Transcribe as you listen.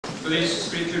Today's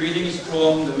scripture reading is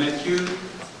from the Matthew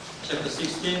chapter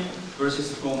 16,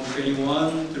 verses from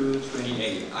 21 through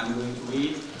 28. I'm going to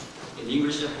read in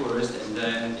English at first and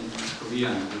then in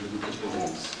Korean with Liturgical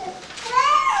names.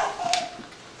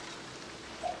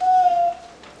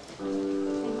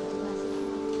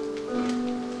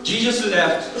 Jesus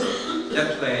left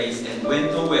that place and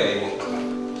went away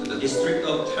to the district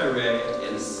of Tyre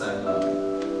and Sidon.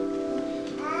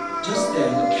 Just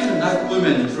then, a Canaanite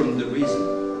woman from the region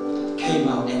came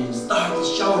out and started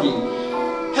shouting,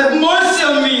 "Have mercy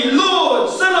on me,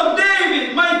 Lord, Son of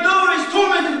David! My daughter is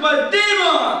tormented by a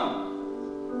demon!"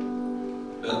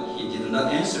 But he did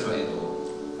not answer her at all.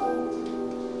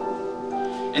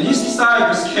 And his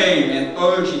disciples came and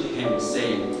urged him,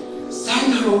 saying,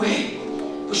 "Send her away,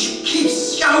 for she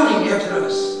keeps shouting after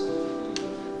us."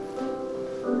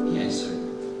 He answered,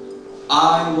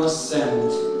 "I was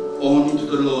sent only to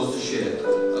the lost sheep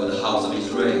of the house of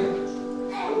Israel."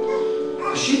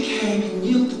 But she came and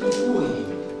knelt before him,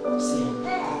 saying,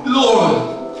 "Lord,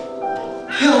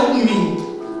 help me."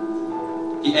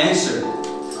 He answered,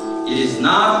 "It is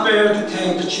not fair to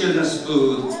take the children's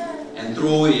food and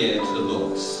throw it to the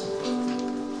dogs."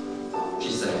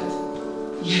 She said,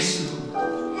 "Yes, Lord,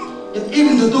 yet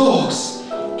even the dogs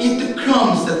eat the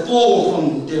crumbs that fall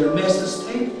from their master's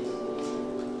table."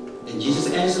 And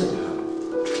Jesus answered her,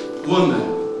 "Woman,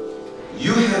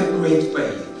 you have great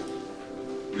faith.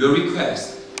 Your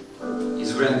request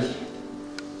is granted."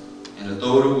 And the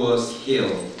daughter was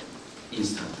healed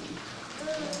instantly.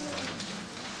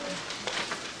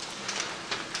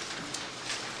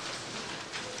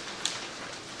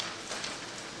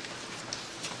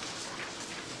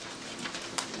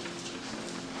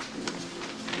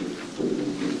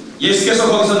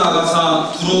 예수께서 거기서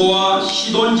나가사 두로와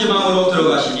시돈 지방으로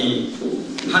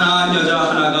들어가시니 하나한 여자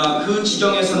하나가 그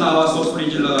지경에서 나와서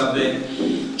소리질러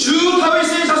가되, "주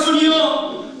다윗의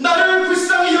자손이여, 나를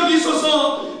불쌍히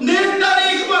여기소서. 내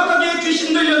딸이 흉악하게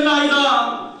귀신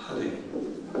들렸나이다" 하되,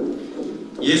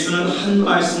 예수는 한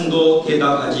말씀도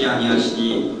대답하지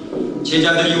아니하시니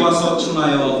제자들이 와서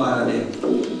청하여 말하되,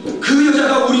 "그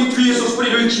여자가 우리 뒤에서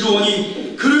소리를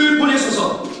지르오니 그를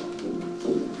보내소서."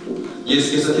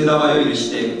 예수께서 대답하여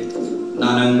이르시되,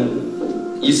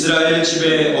 "나는 이스라엘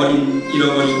집에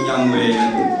잃어버린 양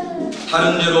외에는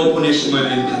다른 데로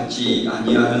보내심을 받지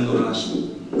아니하는도라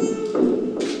하시니,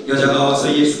 여자가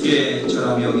와서 예수께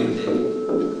절하며 이르되,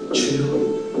 "주여,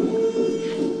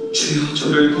 주여,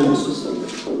 저를 도우소서."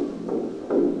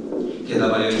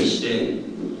 대답하여 이르시되,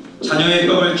 "자녀의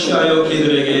떡을 취하여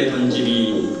개들에게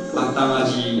던짐이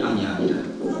마땅하지 아니하니라."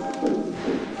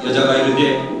 여자가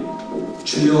이르되,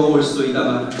 "주여,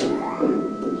 올소이다마는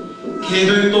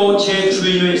개들도 제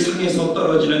주인의 상에서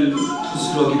떨어지는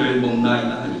부스러기를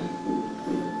먹나이다 하니,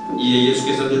 이에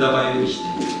예수께서 대답하여 이르시되,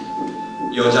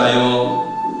 "여자여,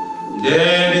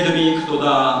 내 믿음이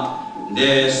크도다.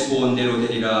 내 소원대로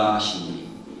되리라" 하시니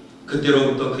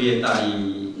그때로부터 그의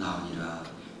딸이 나으니라.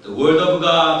 The word of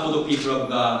God for the people of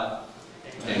God.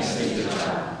 Thanks be to God.